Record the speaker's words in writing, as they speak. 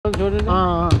చూడండి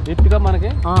ఎత్తుగా మనకి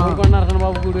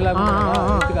నరసనబాబు గుడి లాగా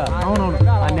ఎత్తుగా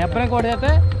ఆ నెబ్బరం కూడా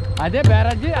అయితే అదే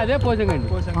బ్యారేజీ అదే పోచంగా అండి.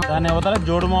 దాని యువతల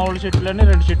జోడు మావుల చెట్లు అని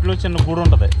 2 చెట్లు చిన్న గుడి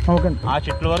ఉంటది. ఆ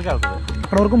చెట్ల వరకు వెళ్తుంది.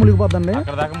 అక్కడ వరకు మునిగిపోద్దండి.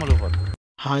 అక్కడ దాకా మునిగిపోతుంది.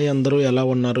 హాయ్ అందరూ ఎలా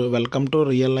ఉన్నారు? Welcome to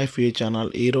real life view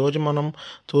channel. ఈరోజు మనం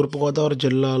తూర్పుగోదావరి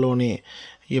జిల్లాలోని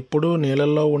ఎప్పుడూ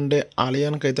నీళ్ళల్లో ఉండే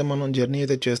ఆలయానికి అయితే మనం జర్నీ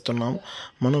అయితే చేస్తున్నాం.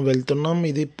 మనం వెళ్తున్నాం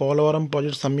ఇది పోలవరం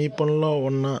ప్రాజెక్ట్ సమీపంలో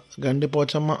ఉన్న గండి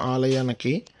పోచమ్మ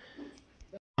ఆలయానికి.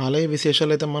 ఆలయ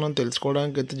విశేషాలు అయితే మనం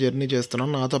తెలుసుకోవడానికి అయితే జర్నీ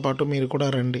చేస్తున్నాం. నాతో పాటు మీరు కూడా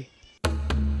రండి.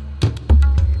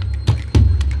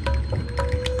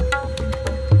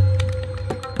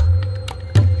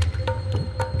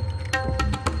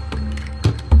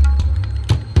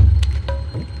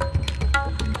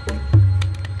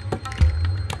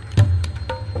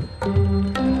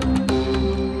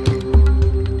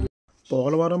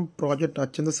 పోలవరం ప్రాజెక్ట్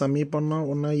అత్యంత సమీపంలో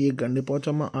ఉన్న ఈ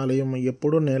గండిపోచమ్మ ఆలయం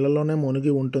ఎప్పుడూ నీళ్ళలోనే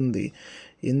మునిగి ఉంటుంది.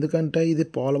 ఎందుకంటే ఇది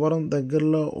పోలవరం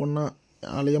దగ్గరలో ఉన్న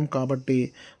ఆలయం కాబట్టి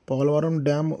పోలవరం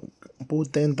డ్యామ్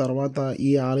పూర్తయిన తర్వాత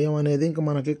ఈ ఆలయం అనేది ఇంక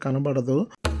మనకి కనబడదు.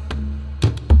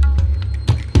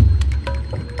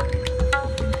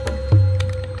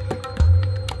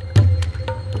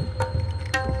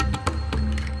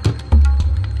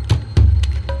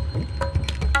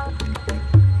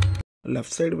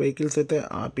 లెఫ్ట్ సైడ్ వెహికల్స్ అయితే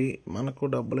ఆపి మనకు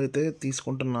డబ్బులు అయితే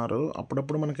తీసుకుంటున్నారు.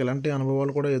 అప్పుడప్పుడు మనకి ఇలాంటి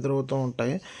అనుభవాలు కూడా ఎదురవుతూ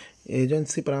ఉంటాయి.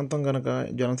 ఏజెన్సీ ప్రాంతం కనుక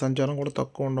జనసంచారం కూడా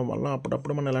తక్కువ ఉండడం వల్ల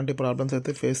అప్పుడప్పుడు మనం ఇలాంటి ప్రాబ్లమ్స్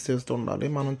అయితే ఫేస్ చేస్తూ ఉండాలి.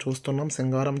 మనం చూస్తున్నాం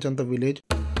సింగారం చెంత విలేజ్.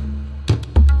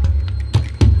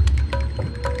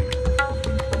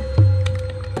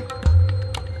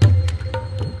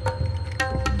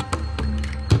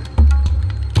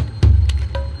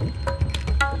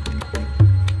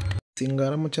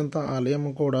 సింగారమ్మ చెంత ఆలయం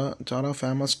కూడా చాలా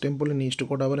famous temple in east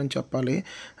Godavari అని చెప్పాలి.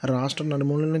 రాష్ట్ర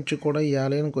నలుమూలల నుంచి కూడా ఈ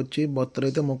ఆలయానికి వచ్చి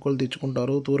భక్తులైతే మొక్కులు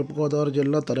తీర్చుకుంటారు. తూర్పుగోదావరి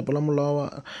జిల్లా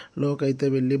తలుపులంలోకి అయితే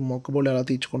వెళ్ళి మొక్కుబడులు ఎలా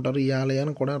తీర్చుకుంటారు. ఈ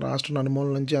ఆలయాన్ని కూడా రాష్ట్ర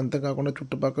నలుమూలల నుంచి అంతేకాకుండా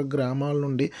చుట్టుపక్కల గ్రామాల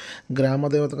నుండి గ్రామ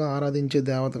దేవతగా ఆరాధించే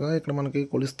దేవతగా ఇక్కడ మనకి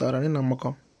కొలుస్తారని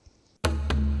నమ్మకం.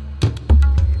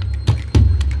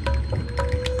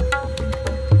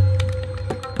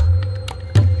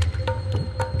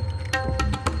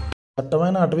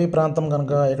 దట్టమైన అటవీ ప్రాంతం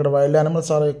కనుక ఇక్కడ వైల్డ్ యానిమల్స్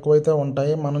చాలా ఎక్కువైతే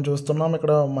ఉంటాయి. మనం చూస్తున్నాం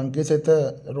ఇక్కడ మంకీస్ అయితే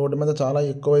రోడ్డు మీద చాలా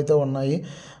ఎక్కువైతే ఉన్నాయి.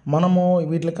 మనము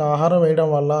వీటికి ఆహారం వేయడం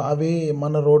వల్ల అవి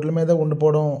మన రోడ్ల మీద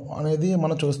ఉండిపోవడం అనేది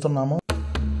మనం చూస్తున్నాము.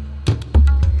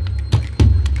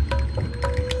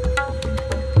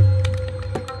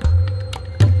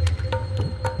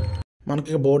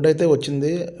 మనకి బోర్డు అయితే వచ్చింది.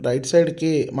 రైట్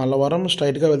సైడ్కి మల్లవరం,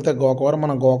 స్ట్రైట్గా వెళ్తే గోకవరం.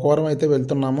 మనం గోకవరం అయితే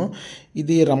వెళ్తున్నాము.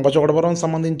 ఇది రంపచోడవరం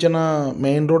సంబంధించిన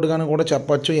మెయిన్ రోడ్ కానీ కూడా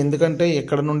చెప్పచ్చు. ఎందుకంటే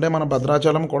ఇక్కడ నుండే మన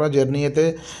భద్రాచలం కూడా జర్నీ అయితే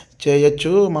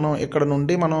చేయొచ్చు. మనం ఇక్కడ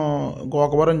నుండి మనం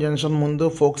గోకవరం జంక్షన్ ముందు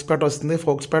ఫోక్స్పేట వస్తుంది.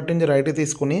 ఫోక్స్పేట నుంచి రైట్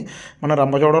తీసుకుని మన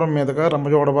రంపచోడవరం మీదుగా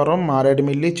రంపచోడవరం,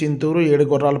 మారేడుమిల్లి, చింతూరు,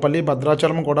 ఏడుగుర్రాలపల్లి,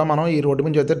 భద్రాచలం కూడా మనం ఈ రోడ్డు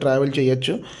నుంచి అయితే ట్రావెల్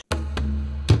చేయొచ్చు.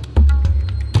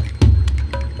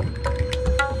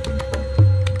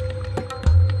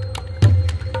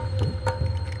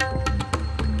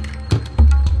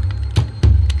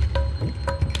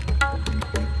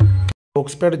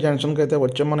 ఫోక్స్పేట జంక్షన్కి అయితే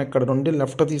వచ్చాం. మనం ఇక్కడ నుండి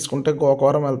లెఫ్ట్ తీసుకుంటే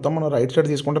గోకవరం వెళ్తాం. మనం రైట్ సైడ్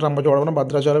తీసుకుంటే రంపచోడవరం,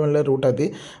 భద్రాచలం వెళ్ళే రూట్ అది.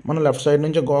 మనం లెఫ్ట్ సైడ్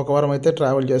నుంచి గోకవరం అయితే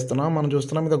ట్రావెల్ చేస్తున్నాం. మనం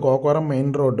చూస్తున్నాం ఇది Gokavaram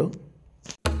main road.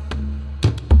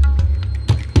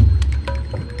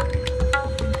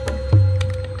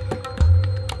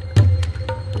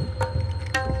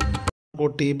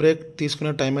 Tea break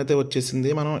తీసుకునే టైం అయితే వచ్చేసింది.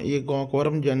 మనం ఈ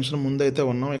గోకవరం జంక్షన్ ముందు అయితే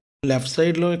ఉన్నాం. లెఫ్ట్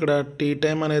సైడ్లో ఇక్కడ టీ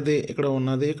టైం అనేది ఇక్కడ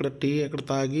ఉన్నది. ఇక్కడ టీ ఇక్కడ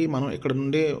తాగి మనం ఇక్కడ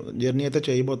నుండి జర్నీ అయితే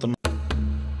చేయబోతున్నాం.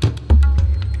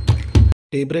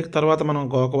 టీ బ్రేక్ తర్వాత మనం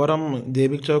గోకవరం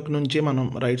దేవిక్ చౌక్ నుంచి మనం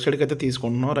రైట్ సైడ్కి అయితే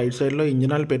తీసుకుంటున్నాం. రైట్ సైడ్లో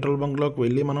ఇంజిన్ ఆయిల్ పెట్రోల్ బంక్లోకి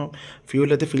వెళ్ళి మనం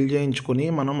ఫ్యూల్ అయితే ఫిల్ చేయించుకుని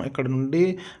మనం ఇక్కడ నుండి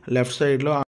లెఫ్ట్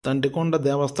సైడ్లో తంటికొండ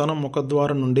దేవస్థానం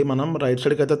ముఖద్వారం నుండి మనం రైట్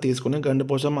సైడ్కి అయితే తీసుకుని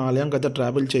గండిపోచమ్మ ఆలయంకి అయితే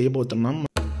ట్రావెల్ చేయబోతున్నాం.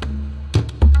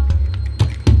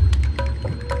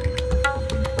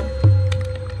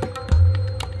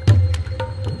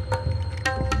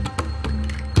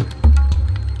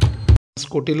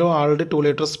 స్కూటీలో ఆల్రెడీ 2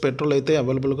 లీటర్స్ పెట్రోల్ అయితే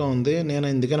అవైలబుల్గా ఉంది. నేను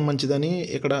ఎందుకని మంచిదని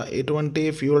ఇక్కడ ఎటువంటి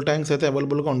ఫ్యూల్ ట్యాంక్స్ అయితే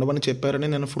అవైలబుల్గా ఉండవని చెప్పారని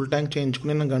నేను ఫుల్ ట్యాంక్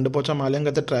చేయించుకుని నేను గండిపోచమ్మ ఆలయంకి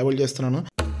అయితే ట్రావెల్ చేస్తున్నాను.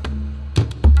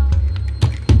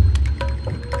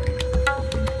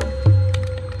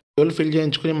 ఫ్యూల్ ఫిల్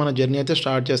చేయించుకుని మన జర్నీ అయితే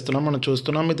స్టార్ట్ చేస్తున్నాం. మనం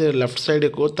చూస్తున్నాం ఇది లెఫ్ట్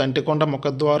సైడ్కు తంటికొండ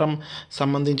ముఖద్వారం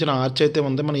సంబంధించిన ఆర్చ్ అయితే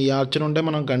ఉంది. మనం ఈ ఆర్చ్ నుండే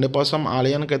మనం గండిపోచమ్మ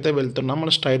ఆలయానికి అయితే వెళ్తున్నాం.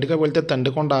 మనం స్ట్రైట్గా వెళ్తే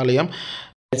తంటికొండ ఆలయం,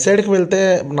 రైట్ సైడ్కి వెళ్తే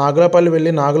నాగులపల్లి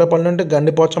వెళ్ళి నాగులపల్లి నుండి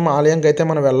గండిపోచమ్మ ఆలయంకి అయితే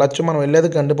మనం వెళ్ళొచ్చు. మనం వెళ్ళేది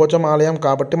గండిపోచమ్మ ఆలయం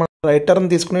కాబట్టి మనం రైట్ టర్న్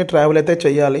తీసుకుని ట్రావెల్ అయితే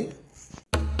చేయాలి.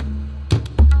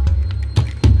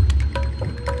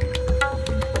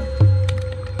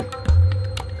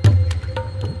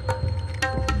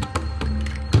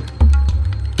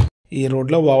 ఈ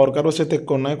రోడ్లో ఓవర్ కర్వ్స్ అయితే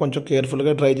ఎక్కువ ఉన్నాయి. కొంచెం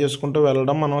కేర్ఫుల్గా డ్రైవ్ చేసుకుంటూ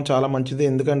వెళ్ళడం మనం చాలా మంచిది.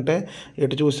 ఎందుకంటే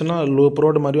ఎటు చూసినా లూప్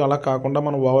రోడ్ మరియు అలా కాకుండా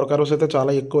మనం ఓవర్ కర్వ్స్ అయితే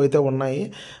చాలా ఎక్కువ అయితే ఉన్నాయి.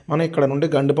 మనం ఇక్కడ నుండి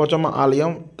గండి పోచమ్మ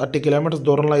ఆలయం 30 కిలోమీటర్స్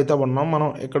దూరంలో అయితే ఉన్నాం. మనం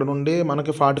ఇక్కడ నుండి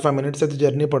మనకి 45 మినిట్స్ అయితే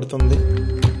జర్నీ పడుతుంది.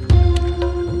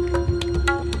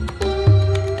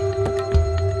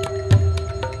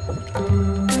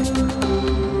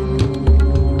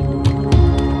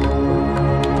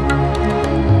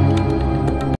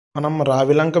 మనం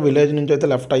రావిలంక విలేజ్ నుంచి అయితే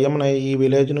లెఫ్ట్ అయ్యాం. ఈ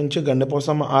విలేజ్ నుంచి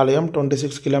గండిపోసమ్మ ఆలయం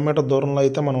 26 కిలోమీటర్ దూరంలో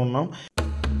అయితే మనం ఉన్నాం.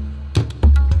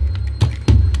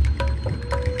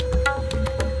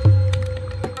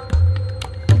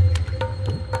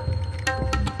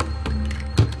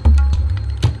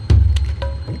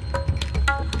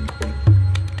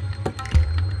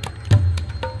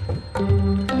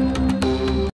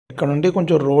 ఇక్కడ నుండి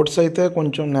కొంచెం రోడ్స్ అయితే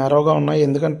కొంచెం నేరోగా ఉన్నాయి.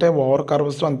 ఎందుకంటే ఓవర్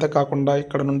కర్వ్స్. అంతేకాకుండా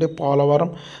ఇక్కడ నుండి పోలవరం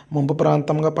ముంపు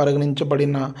ప్రాంతంగా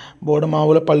పరిగణించబడిన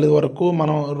బోడుమావులపల్లి వరకు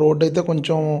మనం రోడ్ అయితే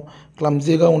కొంచెం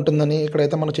క్లమ్జీగా ఉంటుందని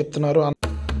ఇక్కడైతే మనం చెప్తున్నారు.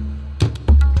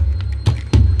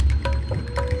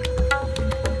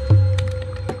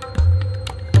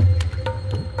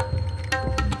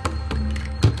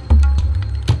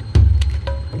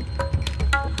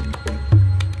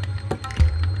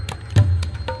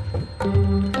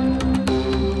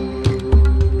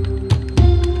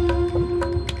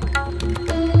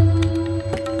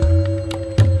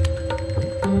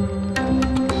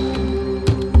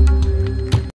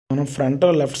 ఫ్రంట్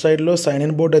లెఫ్ట్ సైడ్లో సైన్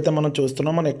ఇన్ బోర్డు అయితే మనం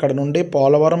చూస్తున్నాం. మనం ఇక్కడ నుండి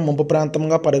పోలవరం ముంపు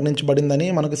ప్రాంతంగా పరిగణించబడిందని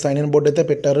మనకి సైన్ ఇన్ బోర్డు అయితే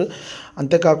పెట్టారు.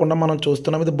 అంతేకాకుండా మనం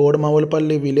చూస్తున్నాం ఇది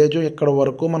బోడుమావులపల్లి విలేజ్. ఇక్కడ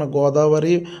వరకు మన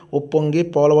గోదావరి ఉప్పొంగి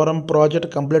పోలవరం ప్రాజెక్ట్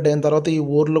కంప్లీట్ అయిన తర్వాత ఈ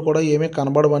ఊర్లు కూడా ఏమీ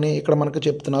కనబడవని ఇక్కడ మనకి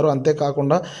చెప్తున్నారు.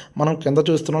 అంతేకాకుండా మనం కింద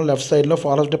చూస్తున్నాం లెఫ్ట్ సైడ్లో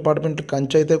ఫారెస్ట్ డిపార్ట్మెంట్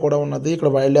కంచె అయితే కూడా ఉన్నది.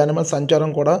 ఇక్కడ వైల్డ్ యానిమల్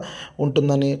సంచారం కూడా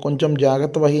ఉంటుందని కొంచెం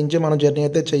జాగ్రత్త వహించి మన జర్నీ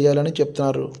అయితే చేయాలని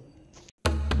చెప్తున్నారు.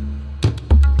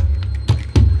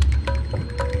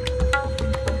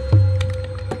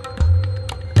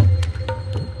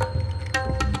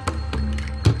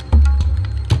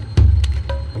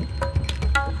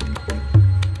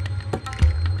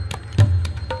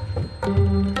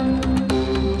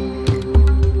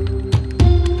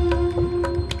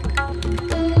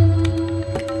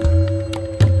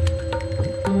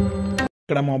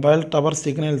 ఇక్కడ మొబైల్ టవర్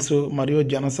సిగ్నల్స్ మరియు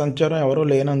జనసంచారం ఎవరూ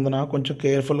లేనందున కొంచెం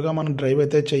కేర్ఫుల్గా మనం డ్రైవ్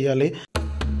అయితే చేయాలి.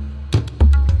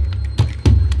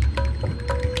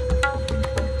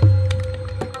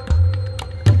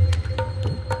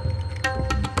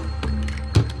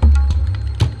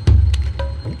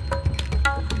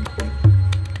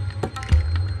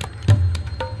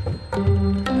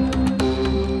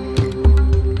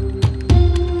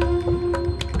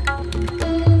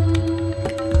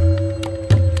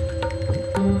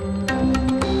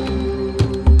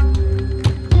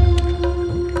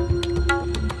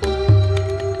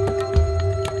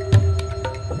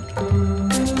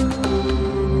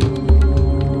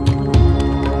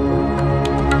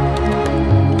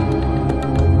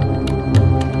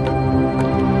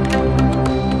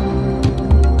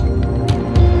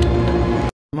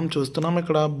 మనం చూస్తున్నాం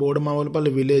ఇక్కడ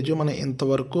బోడుమావులపల్లి విలేజ్. మన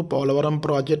ఇంతవరకు పోలవరం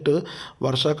ప్రాజెక్టు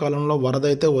వర్షాకాలంలో వరద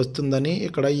అయితే వస్తుందని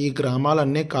ఇక్కడ ఈ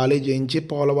గ్రామాలన్నీ ఖాళీ చేయించి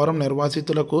పోలవరం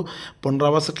నిర్వాసితులకు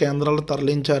పునరావాస కేంద్రాలు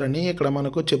తరలించారని ఇక్కడ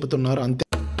మనకు చెబుతున్నారు. అంతే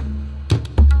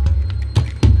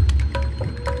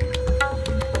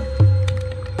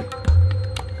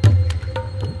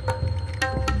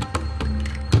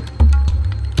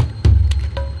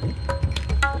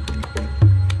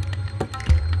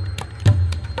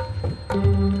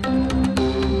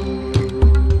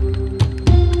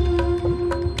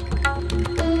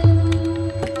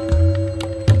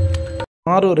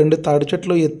సుమారు 2 తాడి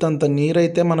చెట్లు ఎత్తంత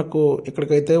నీరైతే మనకు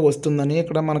ఇక్కడికైతే వస్తుందని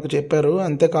ఇక్కడ మనకు చెప్పారు.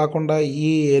 అంతేకాకుండా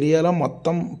ఈ ఏరియాలో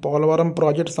మొత్తం పోలవరం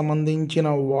ప్రాజెక్ట్ సంబంధించిన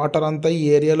వాటర్ అంతా ఈ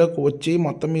ఏరియాలోకి వచ్చి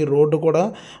మొత్తం ఈ రోడ్డు కూడా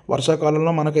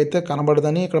వర్షాకాలంలో మనకైతే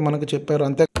కనబడదని ఇక్కడ మనకు చెప్పారు.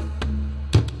 అంతే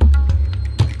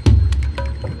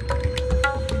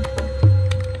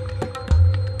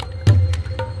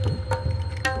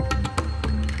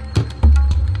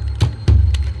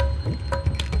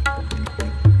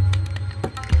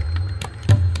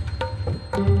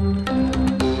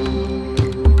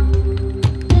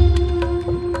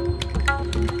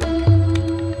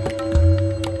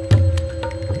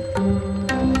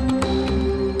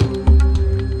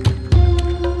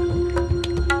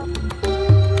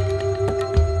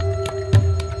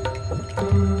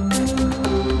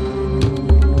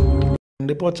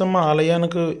గండిపోచమ్మ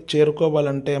ఆలయానికి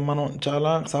చేరుకోవాలంటే మనం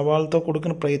చాలా సవాళ్ళతో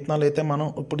కూడుకున్న ప్రయత్నాలు అయితే మనం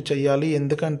ఇప్పుడు చేయాలి.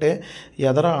 ఎందుకంటే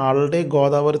ఎదర ఆల్రెడీ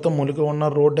గోదావరితో మునిగి ఉన్న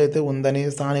రోడ్డు అయితే ఉందని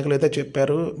స్థానికులు అయితే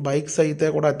చెప్పారు. బైక్స్ అయితే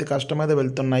కూడా అతి కష్టం మీద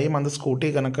వెళ్తున్నాయి. మన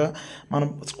స్కూటీ కనుక మనం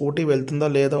స్కూటీ వెళ్తుందో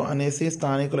లేదో అనేసి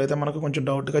స్థానికులు అయితే మనకు కొంచెం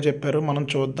డౌట్గా చెప్పారు. మనం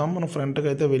చూద్దాం, మనం ఫ్రంట్కి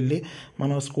అయితే వెళ్ళి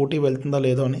మనం స్కూటీ వెళ్తుందో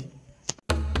లేదో అని.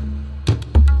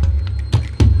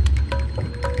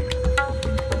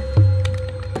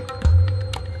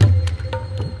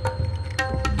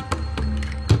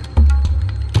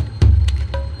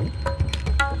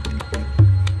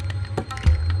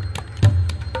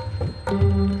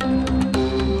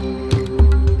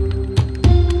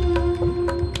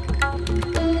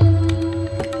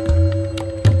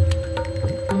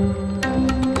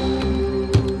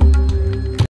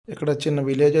 ఇక్కడ చిన్న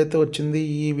విలేజ్ అయితే వచ్చింది.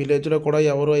 ఈ విలేజ్లో కూడా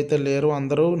ఎవరు అయితే లేరు,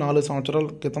 అందరూ 4 సంవత్సరాల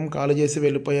క్రితం ఖాళీ చేసి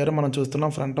వెళ్ళిపోయారు. మనం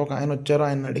చూస్తున్నాం ఫ్రంట్ ఒక ఆయన వచ్చారు.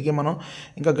 ఆయన అడిగి మనం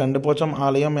ఇంకా గండిపోచమ్మ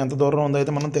ఆలయం ఎంత దూరం ఉందో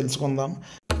అయితే మనం తెలుసుకుందాం.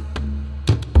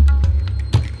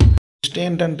 నెక్స్ట్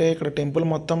ఏంటంటే ఇక్కడ టెంపుల్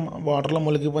మొత్తం వాటర్లో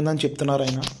మునిగిపోయిందని చెప్తున్నారు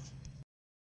ఆయన.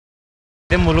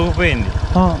 మునిగిపోయింది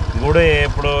గుడి.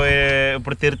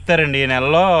 ఇప్పుడు తెరుతారండి, ఈ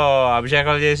నెలలో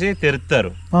అభిషేకాలు చేసి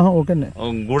తెరుతారు. ఓకే,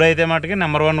 గుడి అయితే మటుకి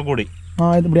నెంబర్ 1 గుడి.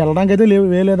 ఇప్పుడు వెళ్ళడానికి అయితే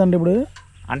వేయలేదండి. ఇప్పుడు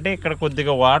అంటే ఇక్కడ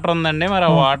కొద్దిగా వాటర్ ఉందండి, మరి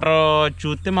ఆ వాటర్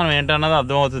చూస్తే మనం ఏంటన్నది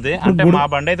అర్థమవుతుంది. అంటే మా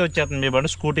బండి అయితే వచ్చేస్తుంది, మీ బండి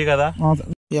స్కూటీ కదా.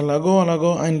 ఎలాగో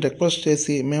ఆయన రిక్వెస్ట్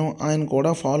చేసి మేము ఆయన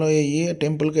కూడా ఫాలో అయ్యి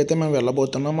టెంపుల్కి అయితే మేము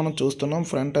వెళ్ళబోతున్నాం. మనం చూస్తున్నాం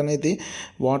ఫ్రంట్ అనేది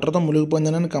వాటర్తో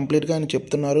మునిగిపోయిందని కంప్లీట్గా ఆయన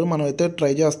చెప్తున్నారు. మనం అయితే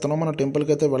ట్రై చేస్తున్నాం మన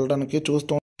టెంపుల్కి అయితే వెళ్ళడానికి.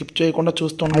 చూస్తాం, స్కిప్ చేయకుండా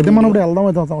చూస్తాం. అయితే మనం ఇప్పుడు వెళ్దాం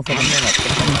అయితే.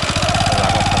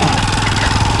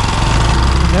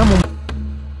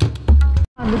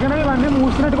 అందుకనే ఇవన్నీ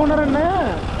మూసినట్టుగా ఉన్నారండి.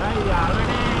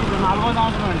 4వ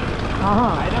సంవత్సరం అండి.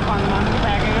 అయితే 10 మందికి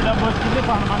ప్యాకేజీ డబ్బు వచ్చింది,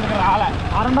 10 మందికి రాలే.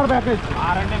 R&R ప్యాకేజ్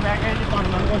 10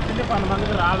 మందికి వచ్చింది, 10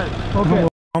 మందికి రాలేదు. ఓకే,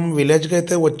 మనం విలేజ్కి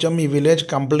అయితే వచ్చాం. ఈ విలేజ్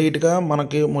కంప్లీట్గా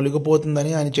మనకి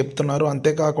మునిగిపోతుందని ఆయన చెప్తున్నారు.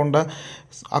 అంతేకాకుండా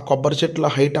ఆ కొబ్బరి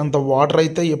చెట్ల హైట్ అంత వాటర్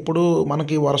అయితే ఎప్పుడు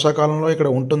మనకి వర్షాకాలంలో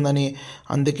ఇక్కడ ఉంటుందని,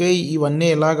 అందుకే ఇవన్నీ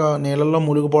ఇలాగా నీళ్ళల్లో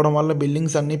మునిగిపోవడం వల్ల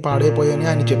బిల్డింగ్స్ అన్నీ పాడైపోయాయని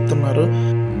ఆయన చెప్తున్నారు.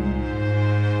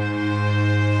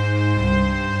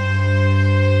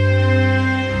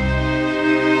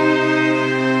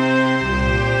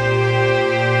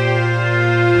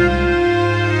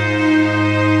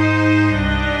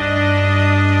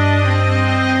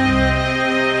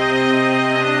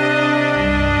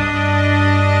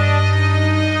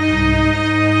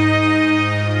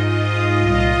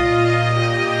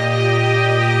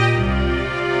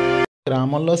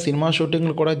 గ్రామంలో సినిమా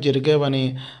షూటింగ్లు కూడా జరిగేవని,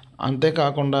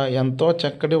 అంతేకాకుండా ఎంతో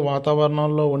చక్కటి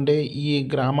వాతావరణంలో ఉండే ఈ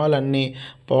గ్రామాలన్నీ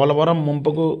పోలవరం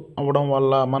ముంపుకు అవ్వడం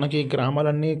వల్ల మనకి ఈ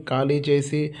గ్రామాలన్నీ ఖాళీ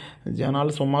చేసి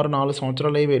జనాలు సుమారు 4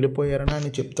 సంవత్సరాలు అయి వెళ్ళిపోయారని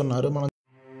ఆయన చెప్తున్నారు. మనం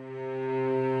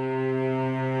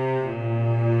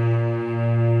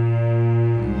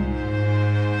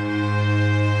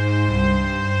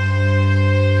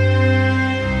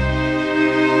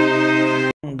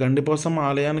గండిపోచమ్మ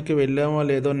ఆలయానికి వెళ్ళామో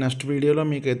లేదో నెక్స్ట్ వీడియోలో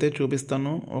మీకైతే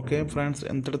చూపిస్తాను. ఓకే ఫ్రెండ్స్,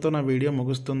 ఎంతటితో నా వీడియో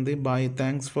ముగుస్తుంది. Bye.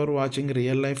 Thanks for watching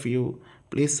real life view.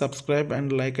 Please subscribe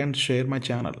and like and share my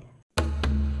channel.